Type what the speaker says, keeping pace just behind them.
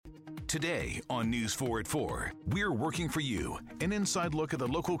Today on News 4 at 4, we're working for you. An inside look at the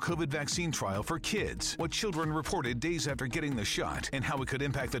local COVID vaccine trial for kids, what children reported days after getting the shot, and how it could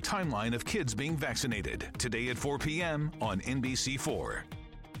impact the timeline of kids being vaccinated. Today at 4 p.m. on NBC4.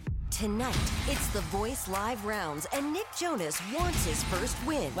 Tonight, it's The Voice Live rounds, and Nick Jonas wants his first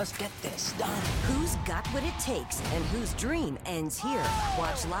win. Let's get this done. Who's got what it takes, and whose dream ends here?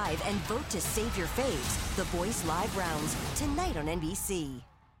 Watch live and vote to save your faves. The Voice Live rounds, tonight on NBC.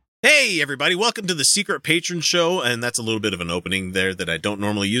 Hey, everybody. Welcome to the Secret Patron Show. And that's a little bit of an opening there that I don't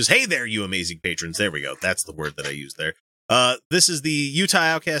normally use. Hey there, you amazing patrons. There we go. That's the word that I use there. This is the Utah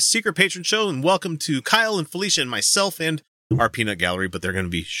Outcast Secret Patron Show. And welcome to Kyle and Felicia and myself and our peanut gallery, but they're going to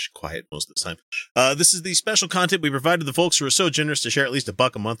be quiet most of the time. This is the special content we provide to the folks who are so generous to share at least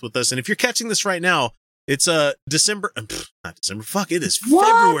 $1 a month with us. And if you're catching this right now, it's December, not December. Fuck, it is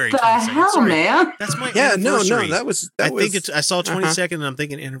February. What the hell, Sorry. man? That's my anniversary. No, I saw 22nd and I'm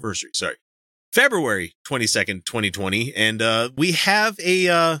thinking anniversary. Sorry. February 22nd, 2020. And we have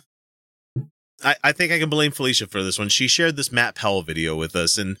a I think I can blame Felicia for this one. She shared this Matt Powell video with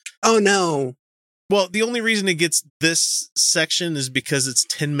us, and oh no. Well, the only reason it gets this section is because it's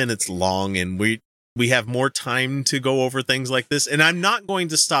 10 minutes long, and we have more time to go over things like this. And I'm not going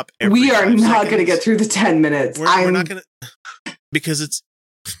to stop. We are not going to get through the 10 minutes. We're not going to, because it's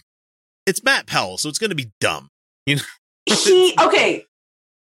Matt Powell, so it's going to be dumb. You know. Okay.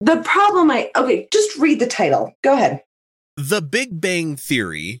 The problem just read the title. Go ahead. The Big Bang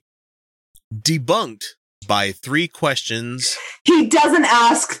Theory debunked by 3 questions. He doesn't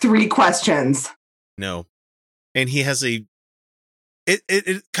ask 3 questions. No. And he has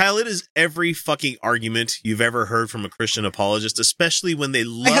Kyle, it is every fucking argument you've ever heard from a Christian apologist, especially when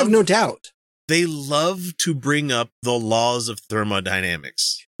I have no doubt. They love to bring up the laws of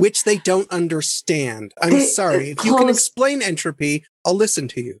thermodynamics, which they don't understand. I'm sorry. If you can explain entropy, I'll listen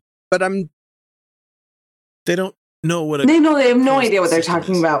to you. But they don't know what they have no idea what they're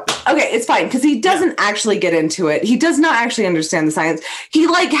talking about. Okay, it's fine because he doesn't actually get into it. He does not actually understand the science. He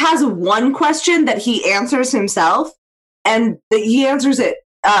has one question that he answers himself, and he answers it.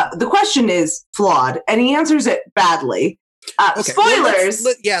 The question is flawed, and he answers it badly. Okay, spoilers.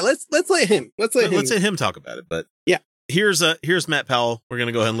 Let's let him talk about it. But yeah, here's Matt Powell. We're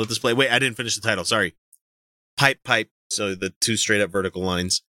gonna go ahead and let this play. Wait, I didn't finish the title. Sorry. Pipe. So the 2 straight up vertical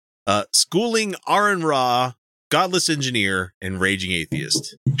lines. Schooling Aaron Ra, godless engineer, and raging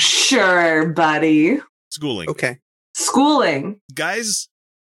atheist. Sure, buddy. Schooling. Okay. Schooling. Guys,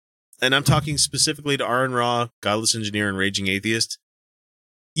 and I'm talking specifically to Aaron Ra, godless engineer, and raging atheist.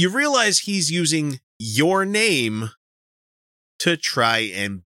 You realize he's using your name to try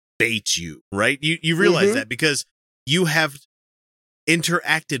and bait you, right? You realize that because you have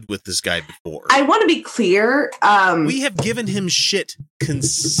interacted with this guy before. I want to be clear. We have given him shit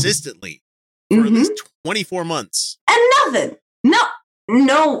consistently for at least 24 months. And nothing.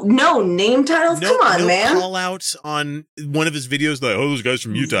 No name titles. Come on, man. Call out on one of his videos like, those guys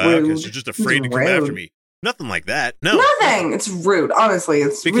from Utah because you're just afraid to come after me. Nothing like that. No. Nothing. It's rude. Honestly,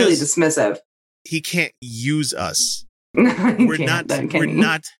 it's because really dismissive. He can't use us. We're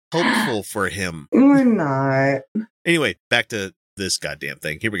not helpful for him. We're not. Anyway, back to this goddamn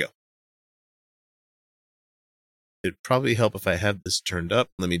thing. Here we go. It'd probably help if I had this turned up.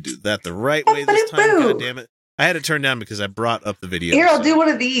 Let me do that the right way this time. God damn it. I had it turned down because I brought up the video. Here, I'll do one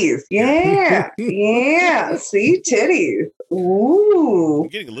of these. Yeah. Yeah. See, titties. Ooh. I'm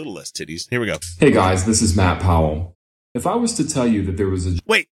getting a little less titties. Here we go. Hey guys, this is Matt Powell. If I was to tell you that there was a...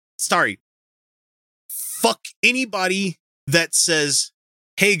 Wait, sorry. Fuck anybody that says,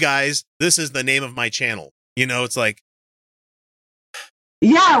 hey guys, this is the name of my channel. You know, it's like...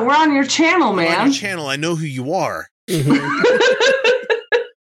 Yeah, we're on your channel, man. On your channel, I know who you are.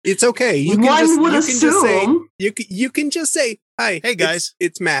 It's okay. You can just say, hi. Hey guys,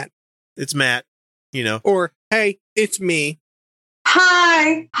 it's Matt. It's Matt. You know, or hey, it's me.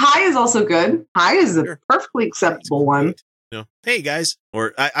 Hi. Hi is also good. Hi is a perfectly acceptable one. You know, hey guys,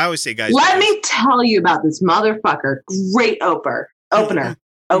 or I always say guys. Let me tell you about this motherfucker. Great opener. Opener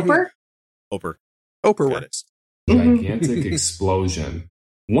works. Gigantic explosion.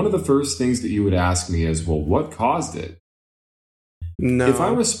 One of the first things that you would ask me is, well, what caused it? No. If I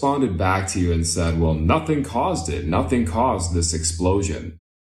responded back to you and said, well, nothing caused it, nothing caused this explosion,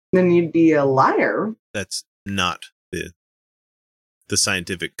 then you'd be a liar. That's not the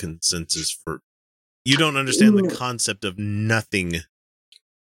scientific consensus for... You don't understand the concept of nothing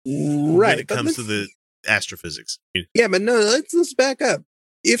when it comes to the astrophysics. Yeah, but no, let's back up.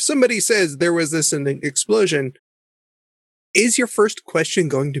 If somebody says there was an explosion, is your first question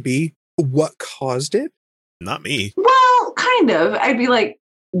going to be, what caused it? Not me. Well, kind of. I'd be like,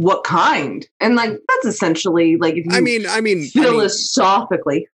 what kind? And like, that's essentially like, if you I mean,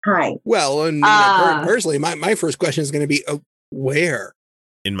 philosophically, hi. Well, and personally, my first question is going to be, where?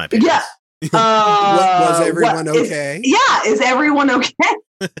 In my pants. Yeah. Was everyone okay? Is everyone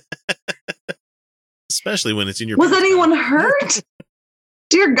okay? Especially when it's in your Was pants. anyone hurt?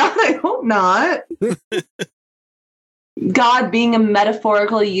 Dear God, I hope not. God being a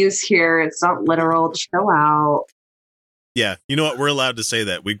metaphorical use here. It's not literal. Chill out. Yeah. You know what? We're allowed to say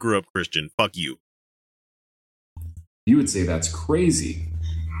that. We grew up Christian. Fuck you. You would say that's crazy.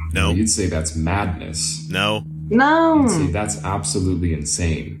 No. You'd say that's madness. No. You'd say that's absolutely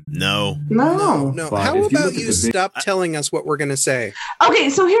insane. No. No. But How if you about look at you the big- stop telling us what we're going to say? Okay,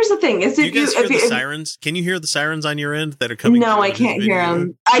 so here's the thing: is Do if you guys hear the if sirens? Can you hear the sirens on your end that are coming? no, through I this can't hear video?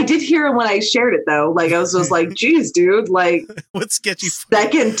 them. I did hear it when I shared it though. Like I was just like, "Geez, dude!" Like What sketchy?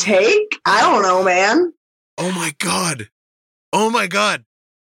 second take. I don't know, man. Oh my god! Oh my god!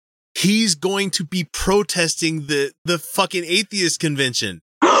 He's going to be protesting the fucking atheist convention.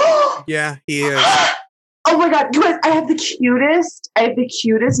 Yeah, he is. Oh my God, guys, I have the cutest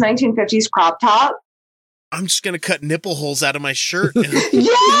 1950s crop top. I'm just gonna cut nipple holes out of my shirt.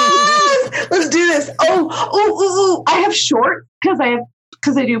 Yes! Let's do this. Oh, I have shorts because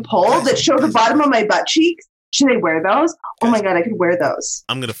I do pole that show the bottom of my butt cheeks. Should I wear those? Oh my God, I could wear those.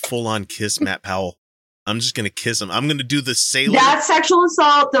 I'm gonna full on kiss Matt Powell. I'm just gonna kiss him. I'm gonna do the sailor. That's sexual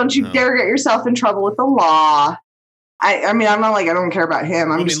assault. Don't you dare get yourself in trouble with the law. I mean, I'm not like, I don't care about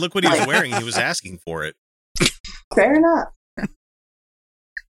him. I mean, look what he was wearing. He was asking for it. Fair enough.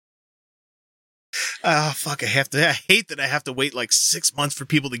 Oh, fuck. I hate that I have to wait like 6 months for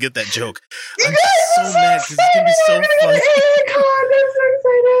people to get that joke. I'm so mad because it's going to be so funny. I'm so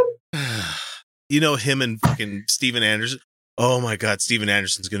excited. You know, him and fucking Steven Anderson. Oh my God, Steven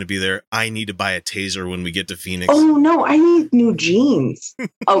Anderson's going to be there. I need to buy a taser when we get to Phoenix. Oh no, I need new jeans.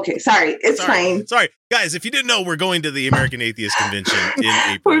 Okay, sorry. It's fine. Sorry. Guys, if you didn't know, we're going to the American Atheist Convention in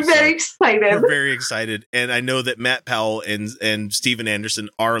April. We're very excited. We're very excited. And I know that Matt Powell and Steven Anderson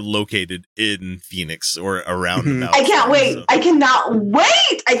are located in Phoenix or around. Mhm. I can't wait. So I cannot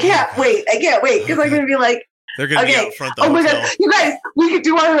wait. I can't wait because I'm going to be like, they're going to be out front the oh my hotel. God, you guys, we could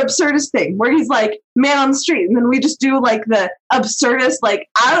do our absurdist thing where he's like man on the street, and then we just do like the absurdist, like,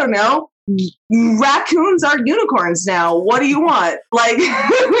 I don't know, raccoons are unicorns now. What do you want? Like, we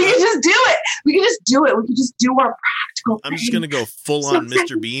can just do it. We can just do it. We can just do our practical I'm thing. just going to go full on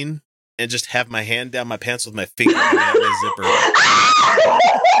Mr. Bean and just have my hand down my pants with my finger down my zipper.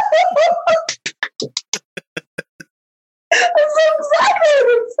 I'm so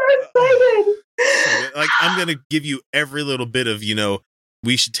excited. Like, I'm going to give you every little bit of,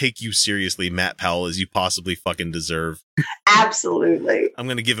 we should take you seriously, Matt Powell, as you possibly fucking deserve. Absolutely. I'm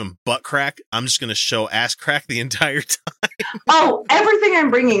going to give him butt crack. I'm just going to show ass crack the entire time. Oh, everything I'm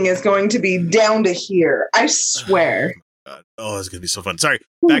bringing is going to be down to here. I swear. God. Oh, it's going to be so fun. Sorry.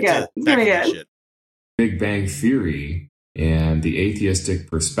 Oh Back to that shit. Big Bang Theory and the atheistic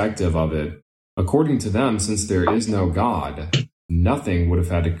perspective of it, according to them, since there is no God, nothing would have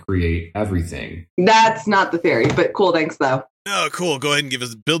had to create everything. That's not the theory, but cool. Thanks, though. Oh, cool. Go ahead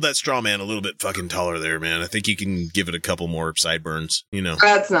and build that straw man a little bit fucking taller there, man. I think you can give it a couple more sideburns,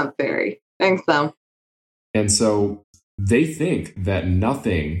 That's not the theory. Thanks, though. And so they think that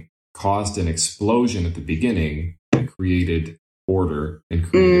nothing caused an explosion at the beginning that created order and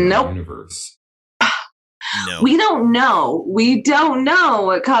created our universe. No. We don't know. We don't know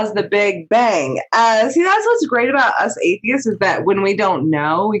what caused the Big Bang. See, that's what's great about us atheists is that when we don't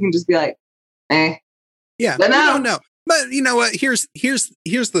know, we can just be like, eh. Yeah, But we no. don't know. But you know what? Here's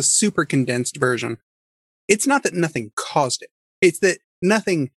the super condensed version. It's not that nothing caused it. It's that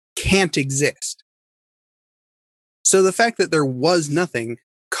nothing can't exist. So the fact that there was nothing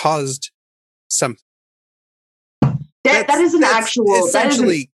caused something. That is an actual.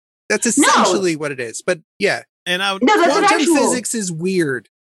 That's essentially what it is. But yeah, And I would, No, that's an quantum actual. physics is weird.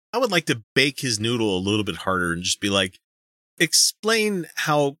 I would like to bake his noodle a little bit harder and just be like, explain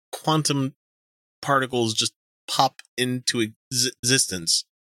how quantum particles just pop into existence.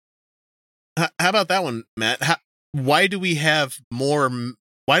 How about that one, Matt? Why do we have more matter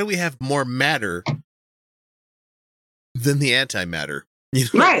than the antimatter?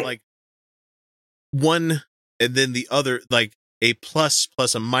 Right. Like one and then the other, like a plus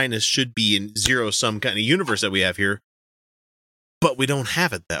a minus should be in zero sum kind of universe that we have here, but we don't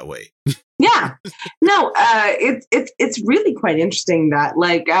have it that way. Yeah, no, it's really quite interesting that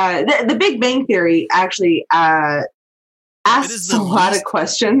like the Big Bang Theory actually asks a lot of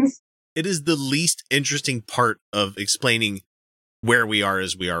questions. It is the least interesting part of explaining where we are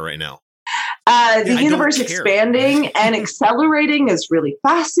as we are right now. The universe expanding and accelerating is really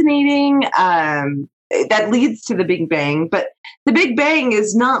fascinating. That leads to the Big Bang, but the Big Bang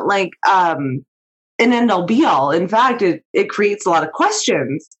is not like an end-all be-all. In fact, it creates a lot of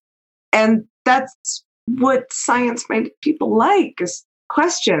questions, and that's what science-minded people like, is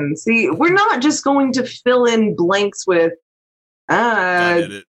questions. See, we're not just going to fill in blanks with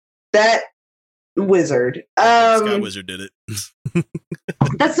that wizard. Scott Wizard did it.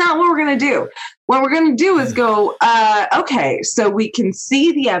 That's not what we're going to do. What we're going to do is go, okay, so we can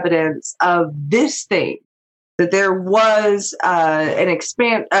see the evidence of this thing, that there was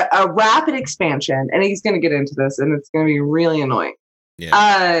a rapid expansion, and he's going to get into this, and it's going to be really annoying.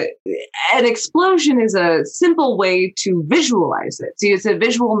 Yeah. An explosion is a simple way to visualize it. See, it's a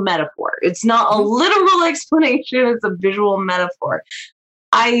visual metaphor. It's not a literal explanation. It's a visual metaphor.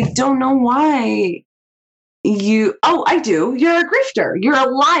 I don't know why I do. You're a grifter. You're a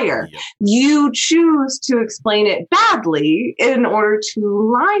liar. Yep. You choose to explain it badly in order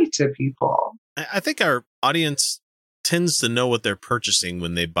to lie to people. I think our audience tends to know what they're purchasing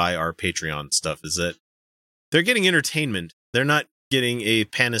when they buy our Patreon stuff, is that they're getting entertainment. They're not getting a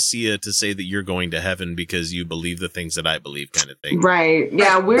panacea to say that you're going to heaven because you believe the things that I believe, kind of thing. Right.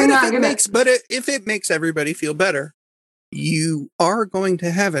 Yeah, we're not going to. But if it makes everybody feel better, you are going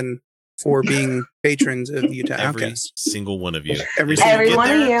to heaven for being patrons of Utah Every Outcasts. single one of you. Every one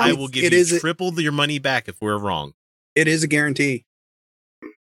of you. I will give you triple your money back if we're wrong. It is a guarantee.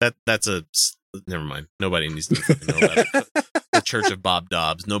 That's a... Never mind. Nobody needs to know about it. The Church of Bob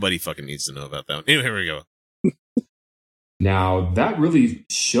Dobbs. Nobody fucking needs to know about that one. Anyway, here we go. Now, that really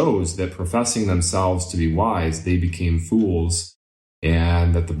shows that professing themselves to be wise, they became fools,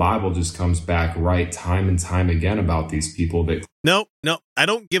 and that the Bible just comes back right time and time again about these people that... No, I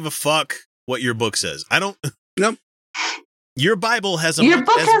don't give a fuck what your book says. I don't... Nope. Your Bible has Your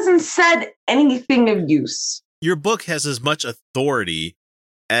book hasn't said anything of use. Your book has as much authority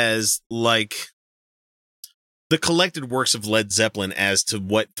as, like, the collected works of Led Zeppelin as to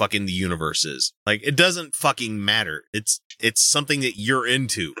what fucking the universe is. Like, it doesn't fucking matter. It's something that you're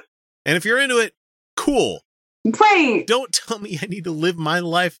into. And if you're into it, cool. Right. Don't tell me I need to live my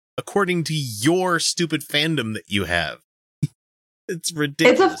life according to your stupid fandom that you have. It's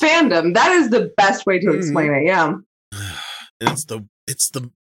ridiculous. It's a fandom. That is the best way to explain it, yeah. And it's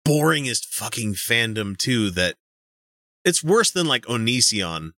the boringest fucking fandom, too, that it's worse than, like,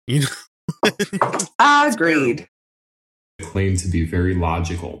 Onision, you know? Agreed. Claim to be very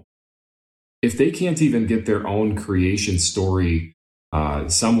logical. If they can't even get their own creation story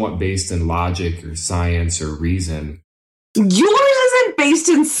somewhat based in logic or science or reason. Yours isn't based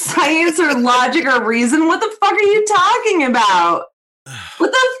in science or logic or reason. What the fuck are you talking about?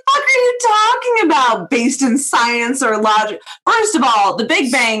 What the fuck are you talking about based in science or logic? First of all, the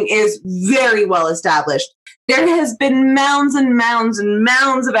Big Bang is very well established. There has been mounds and mounds and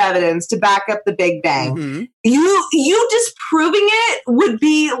mounds of evidence to back up the Big Bang. Mm-hmm. You disproving it would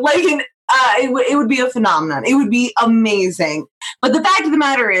be like it would be a phenomenon. It would be amazing. But the fact of the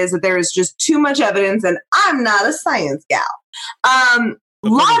matter is that there is just too much evidence, and I'm not a science gal.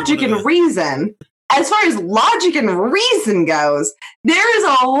 Logic and reason. As far as logic and reason goes, there is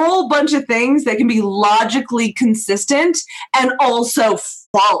a whole bunch of things that can be logically consistent and also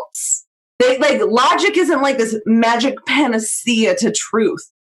false. Logic isn't like this magic panacea to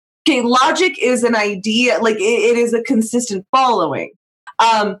truth. Okay, logic is an idea, like it is a consistent following.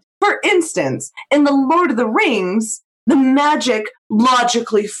 For instance, in The Lord of the Rings, the magic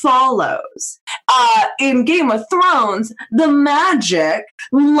logically follows. In Game of Thrones, the magic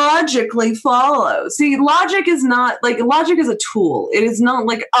logically follows. See, logic is not like logic is a tool. It is not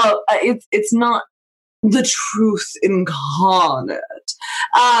like it's not the truth incarnate.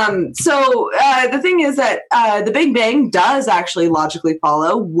 So the thing is that the Big Bang does actually logically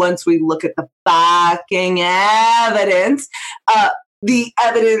follow once we look at the fucking evidence. The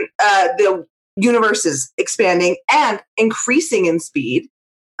universe is expanding and increasing in speed.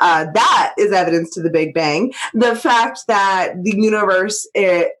 That is evidence to the Big Bang. The fact that the universe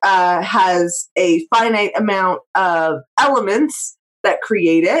has a finite amount of elements that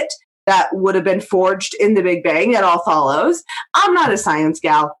create it that would have been forged in the Big Bang, that all follows. I'm not a science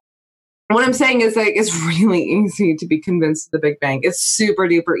gal. What I'm saying is like it's really easy to be convinced of the Big Bang. It's super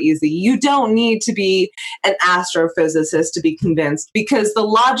duper easy. You don't need to be an astrophysicist to be convinced because the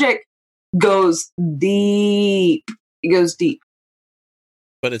logic goes deep. It goes deep.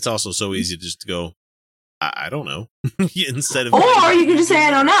 But it's also so easy just to go, I don't know. Instead of, or you can just say,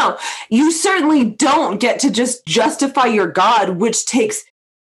 I don't know. You certainly don't get to just justify your God, which takes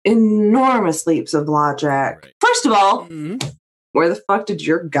enormous leaps of logic. Right. First of all, where the fuck did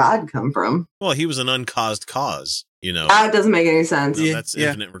your God come from? Well, he was an uncaused cause, you know. That doesn't make any sense. No, that's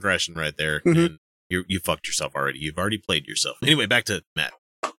infinite regression right there. Mhm. And you fucked yourself already. You've already played yourself. Anyway, back to Matt.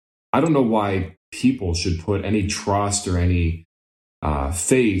 I don't know why people should put any trust or any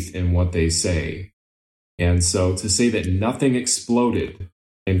faith in what they say. And so to say that nothing exploded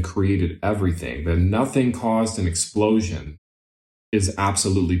and created everything, that nothing caused an explosion, is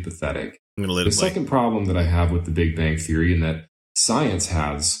absolutely pathetic. I'm going to let The it play. second problem that I have with the Big Bang Theory, and that science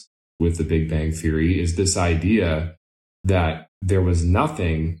has with the Big Bang Theory, is this idea that there was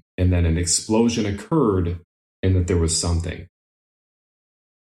nothing and then an explosion occurred and that there was something.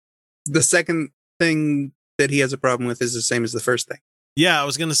 The second thing that he has a problem with is the same as the first thing. Yeah, I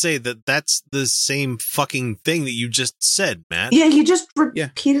was going to say that's the same fucking thing that you just said, Matt. Yeah, you just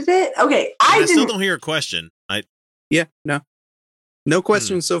repeated it. Okay, I still don't hear a question. No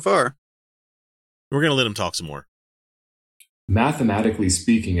questions so far. We're going to let him talk some more. Mathematically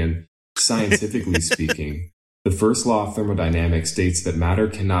speaking and scientifically speaking, the first law of thermodynamics states that matter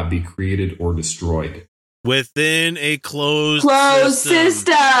cannot be created or destroyed. Within a closed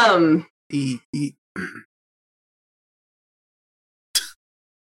system.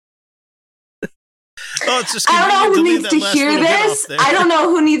 It's just I don't know who convenient needs to to leave that hear last little bit this. off there. I don't know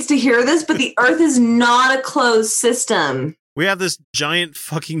who needs to hear this, but the Earth is not a closed system. We have this giant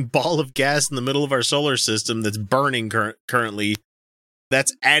fucking ball of gas in the middle of our solar system that's burning currently.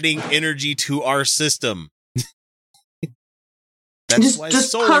 That's adding energy to our system. That's why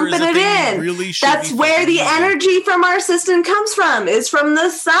just solar pumping is a it thing in. you really should That's be where fucking the using. energy from our system comes from. Is from the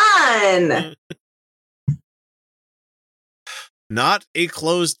sun. Not a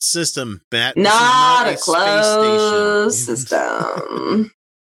closed system, Matt. This is Not a space closed station. system.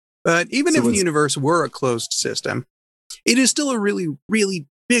 But even So if the it's- universe were a closed system, it is still a really, really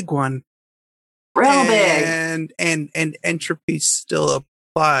big one. Real big. And entropy still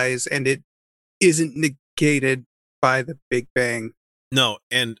applies, and it isn't negated by the Big Bang. No,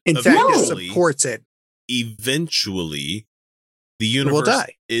 and In fact, it eventually, supports it. eventually, the Will universe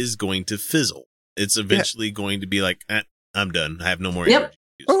die. is going to fizzle. It's eventually going to be like, I'm done. I have no more Yep. energy.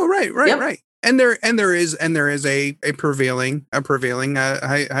 Oh, right. Yep. And there is a prevailing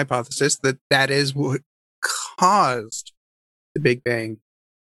hypothesis that is what caused the Big Bang,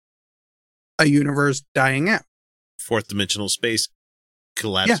 a universe dying out. Fourth dimensional space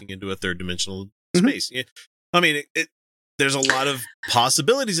collapsing into a third dimensional Mhm. space. Yeah. I mean, there's a lot of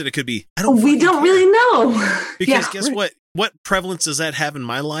possibilities that it could be. I We fucking don't care. really know. Because Yeah. guess what? What prevalence does that have in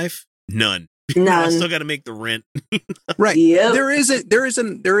my life? None. I None. still got to make the rent. Right. Yep. There isn't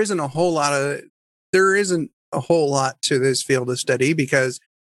a whole lot to this field of study because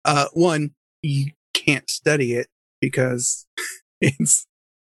one, you can't study it because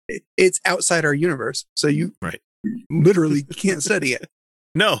it's outside our universe. So you Right. literally can't study it.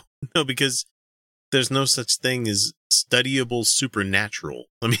 No, because there's no such thing as studyable supernatural.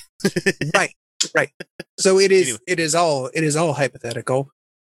 I mean, Right. So it is Anyway. it is all hypothetical.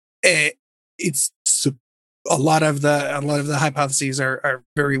 It's a lot of the hypotheses are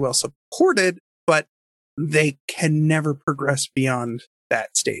very well supported, but they can never progress beyond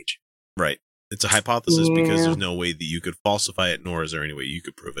that stage. right. It's a hypothesis because Yeah. there's no way that you could falsify it, nor is there any way you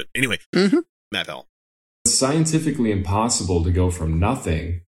could prove it. Anyway, Mhm. Matt Hell. It's scientifically impossible to go from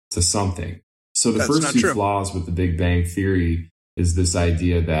nothing to something. So the That's first not two true. flaws with the Big Bang Theory is this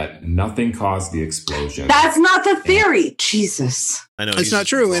idea that nothing caused the explosion. That's not the theory. Jesus. I know It's he's not just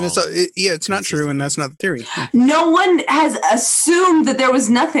true, and wrong. it's not true, and that's not the theory. No one has assumed that there was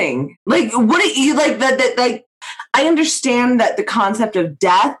nothing. Like, what do you like that like I understand that the concept of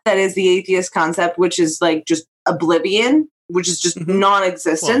death, that is the atheist concept, which is like just oblivion, which is just Mhm.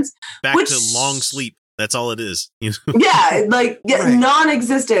 non-existence. Back which- to long sleep. That's all it is. You know? Yeah, like Right.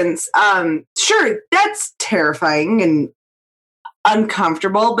 non-existence. Sure, that's terrifying and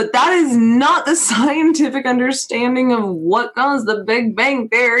uncomfortable, but that is not the scientific understanding of what caused the Big Bang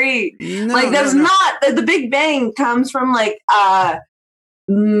Theory. No, Like, that's no. not the Big Bang comes from like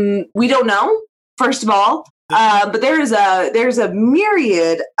we don't know, first of all. But there's a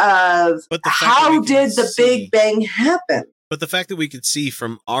myriad of But the fact that how we can did the see- Big Bang happen? But the fact that we could see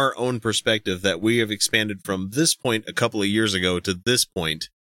from our own perspective that we have expanded from this point a couple of years ago to this point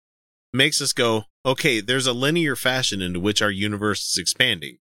makes us go, okay, there's a linear fashion into which our universe is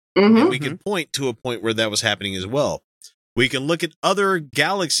expanding. Mhm. And we can point to a point where that was happening as well. We can look at other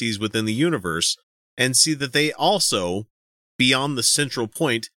galaxies within the universe and see that they also, beyond the central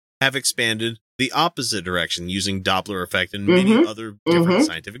point, have expanded the opposite direction using Doppler effect and many Mhm. other different Mhm.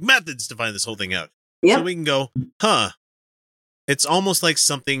 scientific methods to find this whole thing out. Yep. So we can go, it's almost like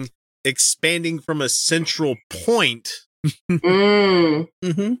something expanding from a central point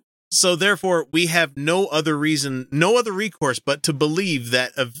Mm-hmm. So therefore, we have no other recourse but to believe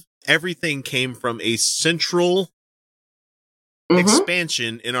that everything came from a central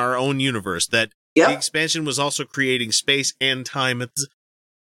expansion in our own universe. That the expansion was also creating space and time.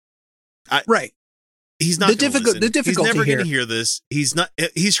 Right. He's not the difficulty. He's never going to hear this. He's not.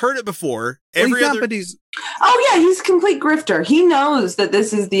 He's heard it before. Oh yeah, he's a complete grifter. He knows that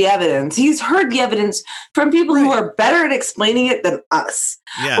this is the evidence. He's heard the evidence from people who are better at explaining it than us.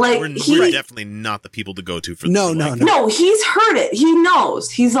 Yeah, we're definitely not the people to go to for this. No, he's heard it. He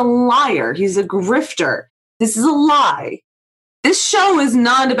knows. He's a liar. He's a grifter. This is a lie. This show is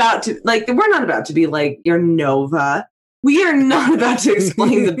not about to we're not about to be like your Nova. We are not about to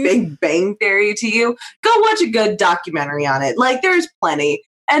explain the Big Bang Theory to you. Go watch a good documentary on it. There's plenty.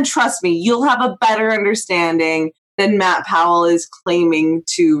 And trust me, you'll have a better understanding than Matt Powell is claiming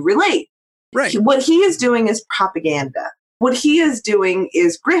to relate. Right. What he is doing is propaganda. What he is doing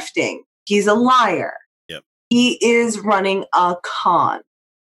is grifting. He's a liar. Yep. He is running a con.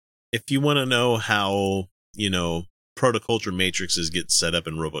 If you want to know how, protoculture matrices get set up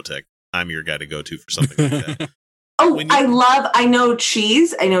in Robotech, I'm your guy to go to for something like that. I know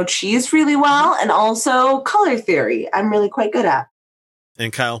cheese. I know cheese really well, and also color theory. I'm really quite good at.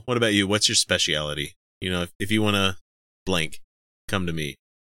 And Kyle, what about you? What's your speciality? If you want to blank, come to me.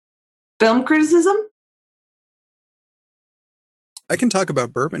 Film criticism? I can talk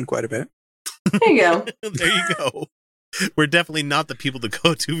about bourbon quite a bit. There you go. There you go. We're definitely not the people to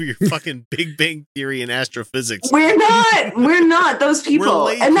go to for your fucking Big Bang Theory and astrophysics. We're not those people.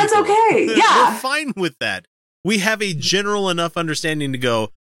 And that's okay. Yeah. We're fine with that. We have a general enough understanding to go,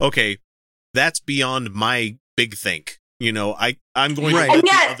 okay, that's beyond my big think. I'm going to and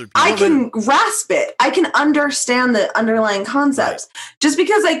yet other people. I can grasp it. I can understand the underlying concepts. Right. Just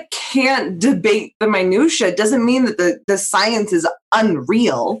because I can't debate the minutia doesn't mean that the science is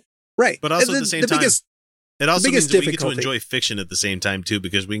unreal. Right. But also at the same time, it also means that we get to enjoy fiction at the same time too,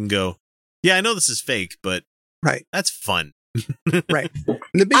 because we can go, yeah, I know this is fake, but that's fun. Right.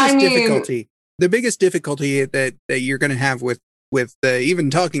 And the biggest difficulty that you're going to have with even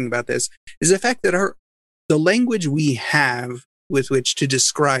talking about this is the fact that the language we have with which to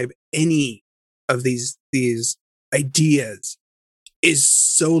describe any of these ideas is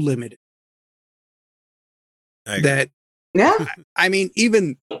so limited that I mean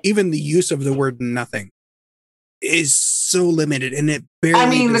even the use of the word nothing is so limited, and it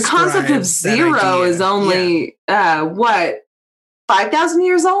barely the concept of zero is only 5,000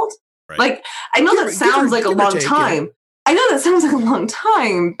 years old. Right. I know that sounds like a long time. I know that sounds like a long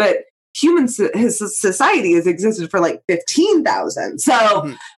time, but his society has existed for 15,000.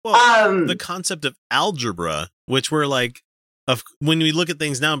 So, the concept of algebra, which we're when we look at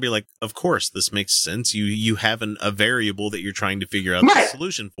things now and be like, of course, this makes sense. You have a variable that you're trying to figure out the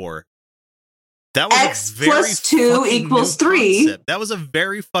solution for. That was X plus 2 equals 3. Concept. That was a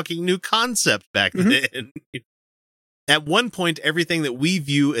very fucking new concept back then. At one point, everything that we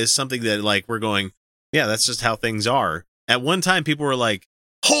view as something that we're going, yeah, that's just how things are. At one time, people were like,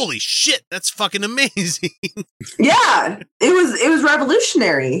 holy shit, that's fucking amazing. Yeah, it was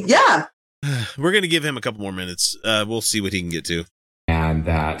revolutionary. Yeah. We're going to give him a couple more minutes. We'll see what he can get to. And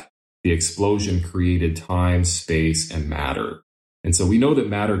that the explosion created time, space, and matter. And so we know that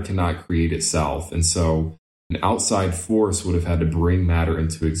matter cannot create itself. And so an outside force would have had to bring matter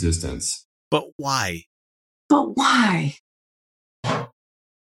into existence. But why?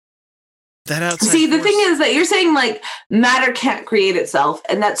 See, the thing is that you're saying matter can't create itself,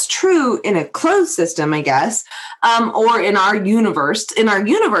 and that's true in a closed system, I guess, or in our universe. In our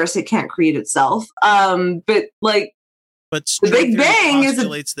universe, it can't create itself. But the Big Bang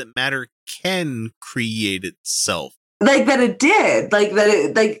postulates that matter can create itself, that it did,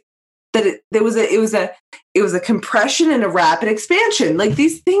 it was a compression and a rapid expansion.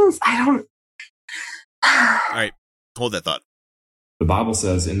 These things, I don't. All right, hold that thought. The Bible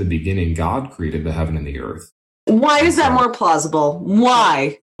says, in the beginning, God created the heaven and the earth. Why is that more plausible?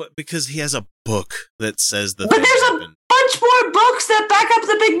 Why? But because he has a book that says that. But there's a bunch more books that back up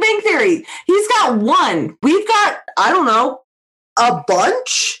the Big Bang Theory. He's got one. We've got, I don't know, a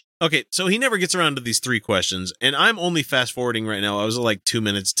bunch. Okay, so he never gets around to these 3 questions, and I'm only fast forwarding right now. I was at 2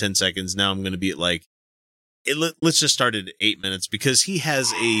 minutes, 10 seconds. Now I'm going to be at let's just start at 8 minutes, because he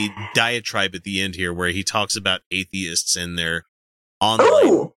has a diatribe at the end here where he talks about atheists and their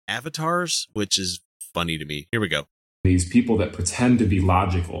online avatars, which is funny to me. Here we go. These people that pretend to be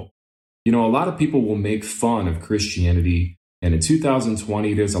logical. A lot of people will make fun of Christianity. And in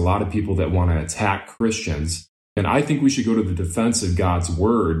 2020, there's a lot of people that want to attack Christians. And I think we should go to the defense of God's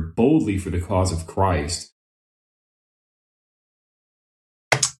word boldly for the cause of Christ.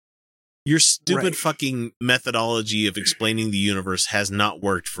 Your stupid Right. fucking methodology of explaining the universe has not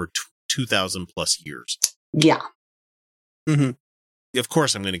worked for 2,000 plus years. Yeah. Mhm. Of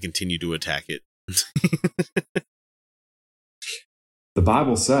course, I'm going to continue to attack it. The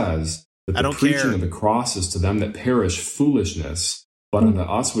Bible says that I the don't preaching care. of the cross is to them that perish foolishness, but unto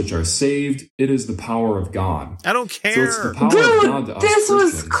us which are saved, it is the power of God. I don't So it's the care. power Dude, of God to us this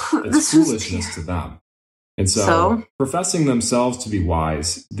was Christians. cl- It's this was- foolishness to them. And so, So? professing themselves to be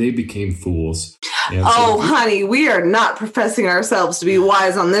wise, they became fools. And Oh, so honey, we are not professing ourselves to be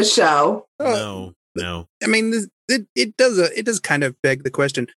wise on this show. No. I mean, it does kind of beg the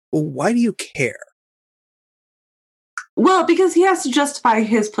question. Well, why do you care? Well, because he has to justify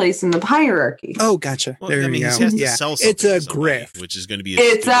his place in the hierarchy. Oh, gotcha. Well, There I mean, you he go. has to Yeah, sell something it's a to somebody, grift. which is going to be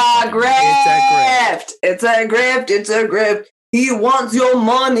It's stupid a fucking- grift. It's a grift. It's a grift. He wants your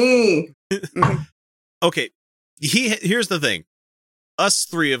money. Okay, here's the thing. Us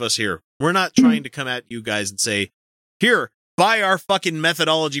three of us here, we're not trying to come at you guys and say, here, buy our fucking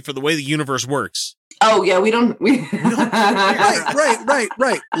methodology for the way the universe works. Oh yeah, we don't.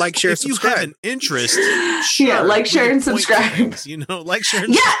 Right. Like, share, If you have subscribe. an interest, Yeah, sure, like, we share, can and point to subscribe. things, like, share,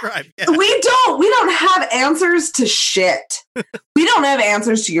 and Yeah. subscribe. Yeah. We don't have answers to shit. We don't have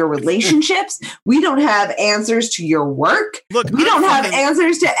answers to your relationships. We don't have answers to your work. Look, We don't have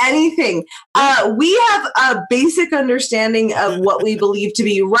answers to anything. We have a basic understanding of what we believe to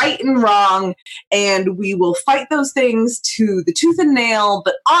be right and wrong, and we will fight those things to the tooth and nail.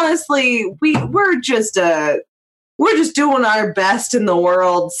 But honestly, we're just doing our best in the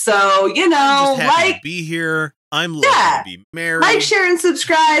world. So I'm just happy to like, be here. I'm lucky Yeah. to be married. like, share, and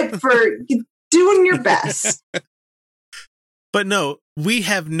subscribe for doing your best. But no, we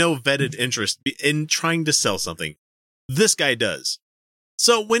have no vetted interest in trying to sell something. This guy does.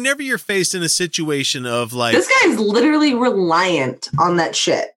 So whenever you're faced in a situation of like, This guy's literally reliant on that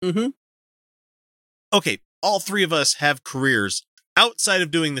shit. okay, all three of us have careers outside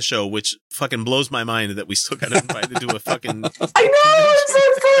of doing the show, which fucking blows my mind that we still got invited to a fucking I know, I'm so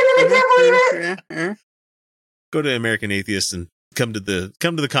excited. I can't believe it. go to American Atheist and come to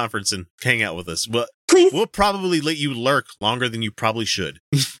the conference and hang out with us. Well, Please, we'll probably let you lurk longer than you probably should.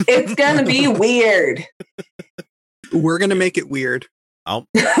 it's gonna be weird. We're gonna make it weird. I'll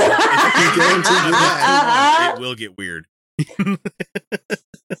can guarantee you that. it will get weird.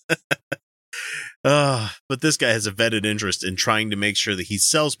 But this guy has a vetted interest in trying to make sure that he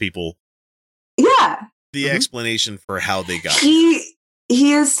sells people Yeah, the explanation for how they got. he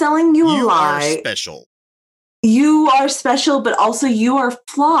is selling you a You are lie. special. You are special, but also you are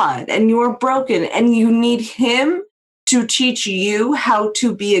flawed and you are broken, and you need him to teach you how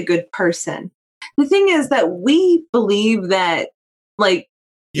to be a good person. The thing is that we believe that, like,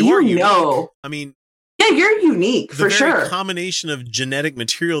 You are unique. know, I mean, yeah, you're unique the for very sure. combination of genetic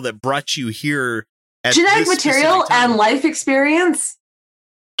material that brought you here at Genetic this material specific time. and life experience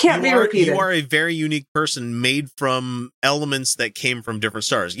can't be repeated. You are a very unique person made from elements that came from different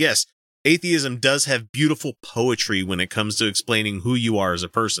stars. Yes, atheism does have beautiful poetry when it comes to explaining who you are as a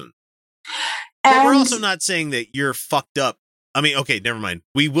person. But we're And- also not saying that you're fucked up. I mean, okay, never mind.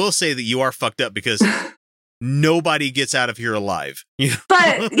 We will say that you are fucked up because nobody gets out of here alive.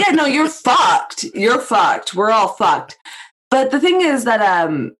 But yeah, no, you're fucked. You're fucked. We're all fucked. But the thing is that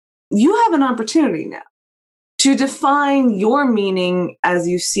you have an opportunity now to define your meaning as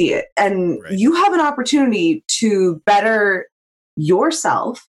you see it. And Right. you have an opportunity to better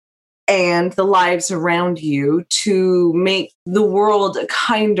yourself and the lives around you to make the world a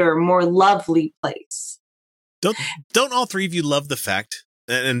kinder, more lovely place. Don't all three of you love the fact,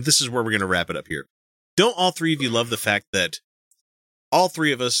 and this is where we're going to wrap it up here. Don't all three of you love the fact that all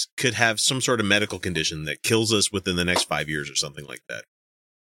three of us could have some sort of medical condition that kills us within the next 5 years or something like that?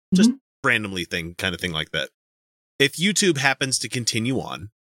 Just randomly kind of thing like that. If YouTube happens to continue on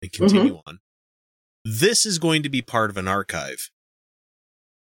and continue on, this is going to be part of an archive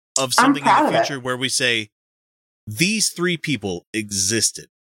of something in proud the of it. future where we say, these three people existed.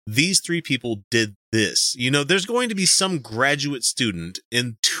 These three people did this. There's going to be some graduate student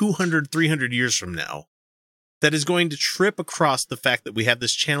in 200, 300 years from now that is going to trip across the fact that we have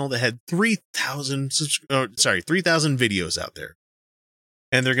this channel that had 3,000 videos out there.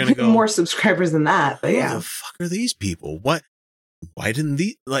 And they're going to go, More subscribers than that, but who yeah. the fuck are these people? Why didn't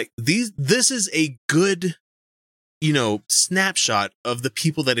this is a good, snapshot of the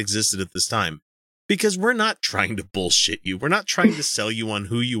people that existed at this time. Because we're not trying to bullshit you. We're not trying to sell you on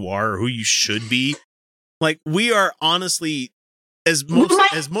who you are or who you should be. Like, we are honestly as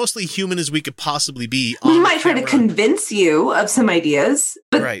mostly human as we could possibly be. We might try to convince you of some ideas,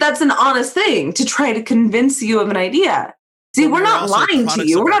 but Right. that's an honest thing, to try to convince you of an idea. See, we're not lying to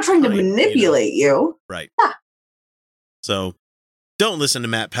you. We're not trying to manipulate you. Right. Yeah. So don't listen to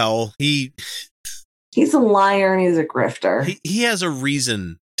Matt Powell. He's a liar and he's a grifter. He has a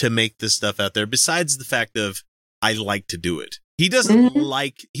reason to make this stuff out there besides the fact of I like to do it. He doesn't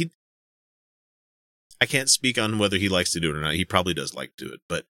I can't speak on whether he likes to do it or not. He probably does like to do it,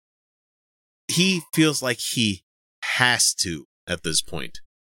 but he feels like he has to at this point.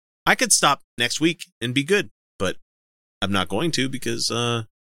 I could stop next week and be good, but I'm not going to because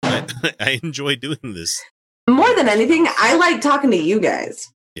I enjoy doing this. More than anything, I like talking to you guys.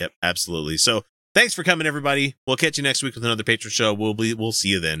 Yep, absolutely. So thanks for coming, everybody. We'll catch you next week with another Patron Show. We'll see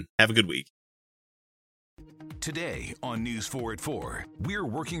you then. Have a good week. Today on News 4 at 4, we're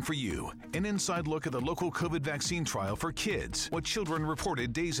working for you. An inside look at the local COVID vaccine trial for kids, what children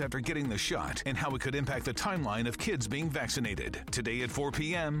reported days after getting the shot, and how it could impact the timeline of kids being vaccinated. Today at 4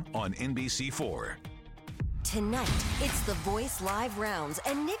 p.m. on NBC4. Tonight, it's The Voice Live rounds,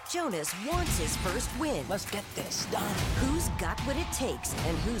 and Nick Jonas wants his first win. Let's get this done. Who's got what it takes,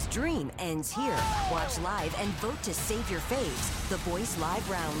 and whose dream ends here? Watch live and vote to save your faves. The Voice Live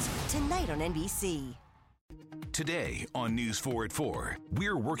rounds, tonight on NBC. Today on News 4 at 4,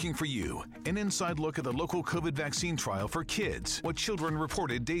 we're working for you. An inside look at the local COVID vaccine trial for kids, what children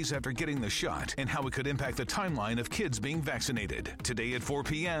reported days after getting the shot, and how it could impact the timeline of kids being vaccinated. Today at 4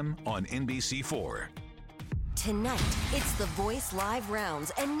 p.m. on NBC4. Tonight, it's The Voice Live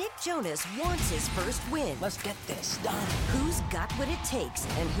rounds, and Nick Jonas wants his first win. Let's get this done. Who's got what it takes,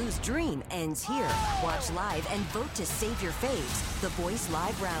 and whose dream ends here? Watch live and vote to save your faves. The Voice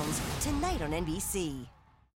Live rounds, tonight on NBC.